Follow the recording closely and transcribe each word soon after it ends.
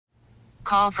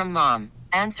Call from mom.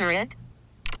 Answer it.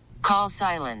 Call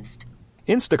silenced.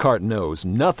 Instacart knows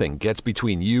nothing gets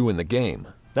between you and the game.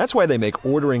 That's why they make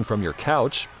ordering from your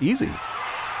couch easy.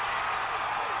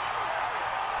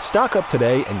 Stock up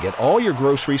today and get all your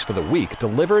groceries for the week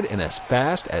delivered in as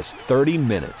fast as 30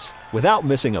 minutes without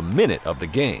missing a minute of the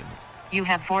game. You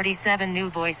have 47 new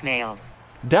voicemails.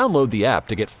 Download the app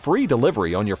to get free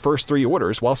delivery on your first 3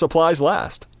 orders while supplies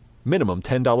last. Minimum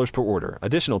 $10 per order.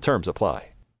 Additional terms apply.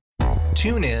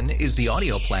 TuneIn is the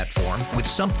audio platform with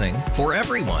something for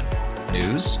everyone.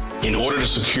 News. In order to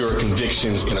secure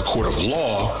convictions in a court of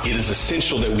law, it is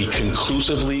essential that we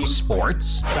conclusively.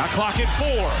 Sports. Got clock at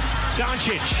 4.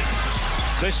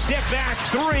 Doncic. The step back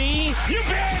 3. You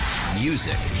bet.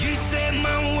 Music. You set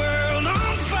my world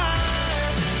on fire.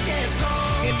 Yes,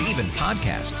 and even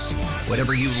podcasts.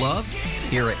 Whatever you love,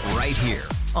 hear it right here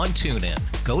on TuneIn.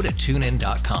 Go to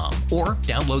TuneIn.com or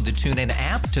download the TuneIn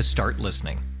app to start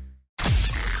listening.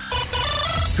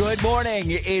 Good morning.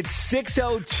 It's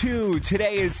 6:02.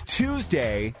 Today is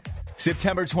Tuesday,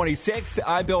 September 26th.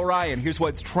 I'm Bill Ryan. Here's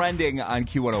what's trending on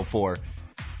Q104.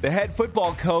 The head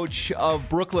football coach of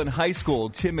Brooklyn High School,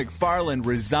 Tim McFarland,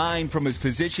 resigned from his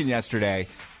position yesterday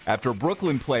after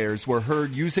Brooklyn players were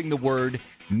heard using the word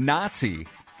Nazi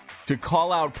to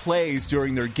call out plays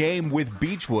during their game with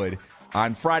Beechwood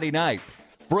on Friday night.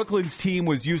 Brooklyn's team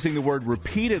was using the word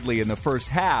repeatedly in the first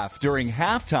half. During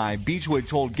halftime, Beechwood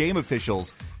told game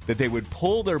officials that they would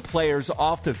pull their players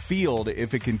off the field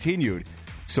if it continued.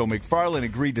 So McFarland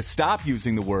agreed to stop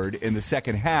using the word in the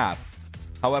second half.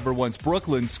 However, once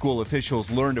Brooklyn school officials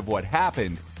learned of what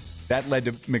happened, that led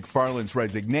to McFarland's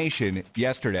resignation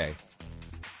yesterday.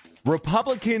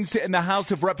 Republicans in the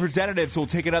House of Representatives will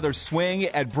take another swing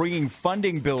at bringing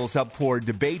funding bills up for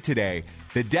debate today.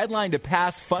 The deadline to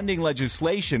pass funding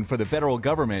legislation for the federal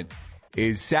government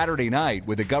is Saturday night,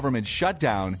 with a government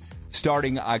shutdown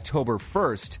starting October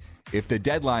 1st if the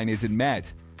deadline isn't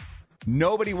met.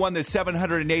 Nobody won the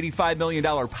 $785 million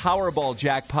Powerball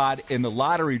jackpot in the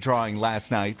lottery drawing last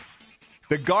night.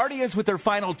 The Guardians with their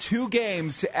final 2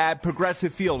 games at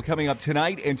Progressive Field coming up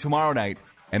tonight and tomorrow night.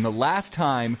 And the last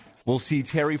time we'll see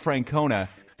Terry Francona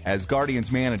as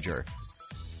Guardians manager.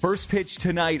 First pitch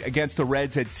tonight against the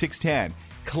Reds at 6:10.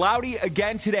 Cloudy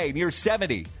again today, near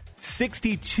 70.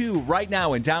 62 right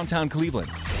now in downtown Cleveland.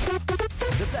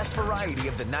 The best variety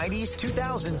of the 90s,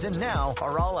 2000s, and now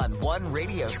are all on one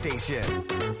radio station.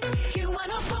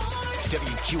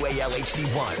 WQAL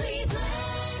HD1.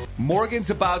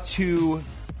 Morgan's about to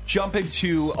jump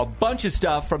into a bunch of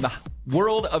stuff from the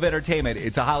world of entertainment.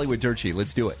 It's a Hollywood dirt sheet.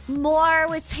 Let's do it. More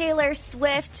with Taylor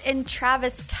Swift and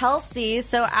Travis Kelce.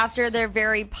 So after their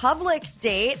very public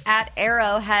date at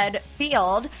Arrowhead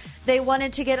Field, they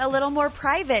wanted to get a little more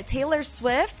private. Taylor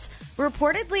Swift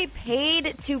reportedly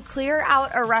paid to clear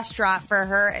out a restaurant for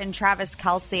her and Travis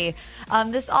Kelce.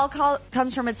 This all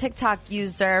comes from a TikTok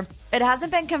user. It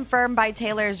hasn't been confirmed by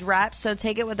Taylor's rep, so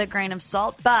take it with a grain of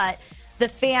salt, but the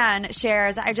fan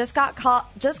shares, I just got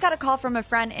a call from a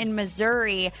friend in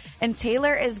Missouri, and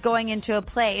Taylor is going into a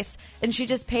place, and she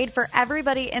just paid for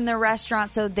everybody in the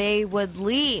restaurant so they would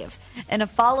leave. In a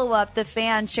follow-up, the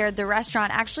fan shared the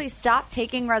restaurant actually stopped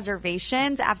taking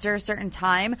reservations after a certain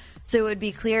time, so it would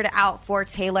be cleared out for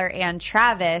Taylor and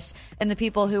Travis, and the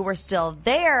people who were still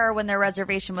there when their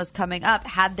reservation was coming up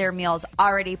had their meals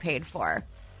already paid for.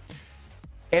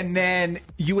 And then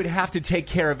you would have to take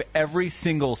care of every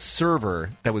single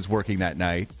server that was working that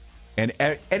night. And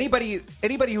anybody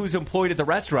who was employed at the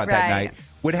restaurant that night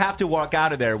would have to walk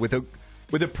out of there with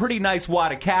a pretty nice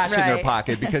wad of cash in their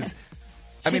pocket because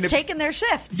she's taking their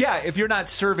shift. Yeah, if you're not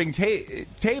serving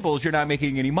tables, you're not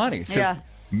making any money. So,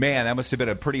 man, that must have been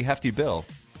a pretty hefty bill.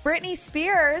 Britney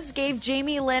Spears gave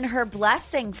Jamie Lynn her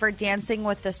blessing for Dancing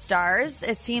with the Stars.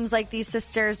 It seems like these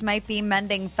sisters might be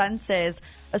mending fences.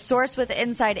 A source with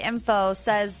inside info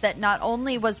says that not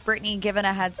only was Britney given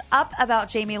a heads up about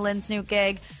Jamie Lynn's new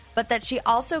gig, but that she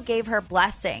also gave her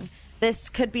blessing.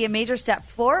 This could be a major step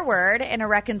forward in a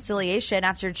reconciliation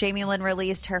after Jamie Lynn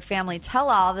released her family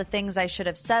tell-all, The Things I Should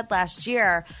Have Said, last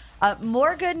year.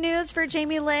 More good news for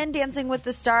Jamie Lynn. Dancing with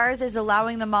the Stars is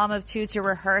allowing the mom of 2 to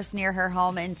rehearse near her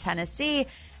home in Tennessee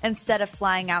instead of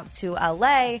flying out to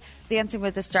L.A. Dancing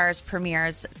with the Stars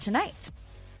premieres tonight.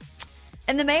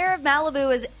 And the mayor of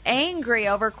Malibu is angry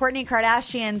over Kourtney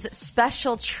Kardashian's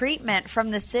special treatment from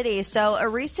the city. So a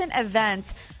recent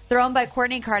event thrown by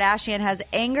Kourtney Kardashian has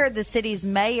angered the city's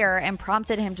mayor and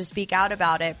prompted him to speak out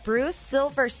about it. Bruce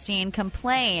Silverstein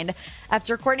complained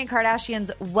after Kourtney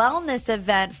Kardashian's wellness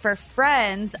event for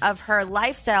friends of her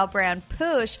lifestyle brand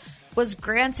Poosh was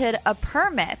granted a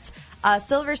permit.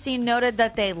 Silverstein noted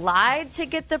that they lied to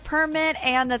get the permit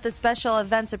and that the special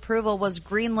events approval was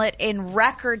greenlit in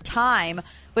record time,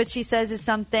 which she says is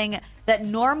something that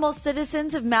normal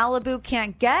citizens of Malibu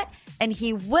can't get, and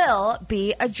he will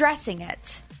be addressing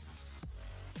it.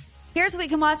 Here's what we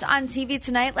can watch on TV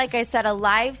tonight. Like I said, a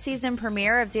live season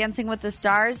premiere of Dancing with the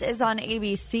Stars is on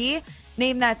ABC.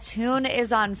 Name That Tune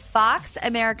is on Fox.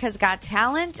 America's Got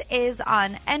Talent is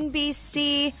on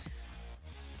NBC.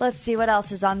 Let's see what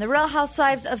else is on. The Real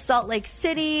Housewives of Salt Lake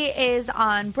City is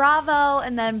on Bravo.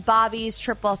 And then Bobby's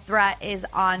Triple Threat is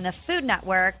on the Food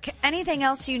Network. Anything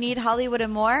else you need, Hollywood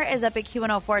and more, is up at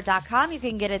Q104.com. You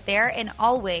can get it there and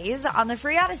always on the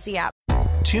free Odyssey app.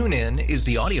 TuneIn is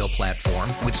the audio platform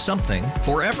with something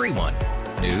for everyone.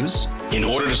 News. In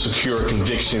order to secure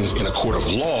convictions in a court of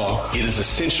law, it is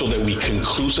essential that we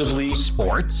conclusively.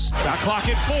 Sports. Shot clock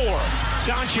at 4.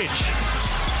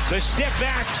 Doncic. The step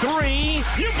back 3.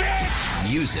 You bet.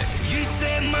 Music. You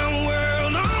set my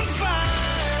world on fire.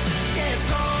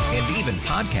 Yes, and even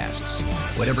podcasts.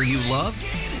 Whatever you love,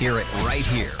 hear it right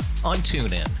here on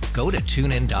TuneIn. Go to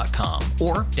TuneIn.com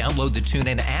or download the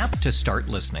TuneIn app to start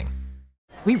listening.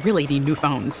 We really need new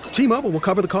phones. T-Mobile will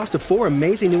cover the cost of 4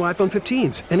 amazing new iPhone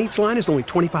 15s, and each line is only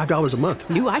 $25 a month.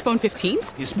 New iPhone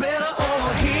 15s? It's better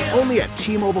over here. Only at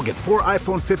T-Mobile, get 4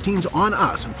 iPhone 15s on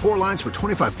us and 4 lines for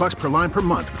 $25 per line per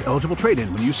month with eligible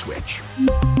trade-in when you switch.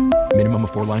 Minimum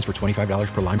of 4 lines for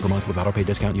 $25 per line per month with autopay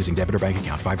discount using debit or bank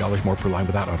account. $5 more per line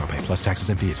without autopay, plus taxes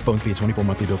and fees. Phone fee at 24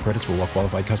 monthly bill credits for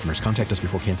well-qualified customers. Contact us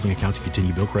before canceling account to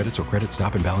continue bill credits or credit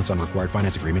stop and balance on required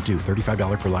finance agreement due.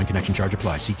 $35 per line connection charge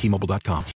applies. See T-Mobile.com.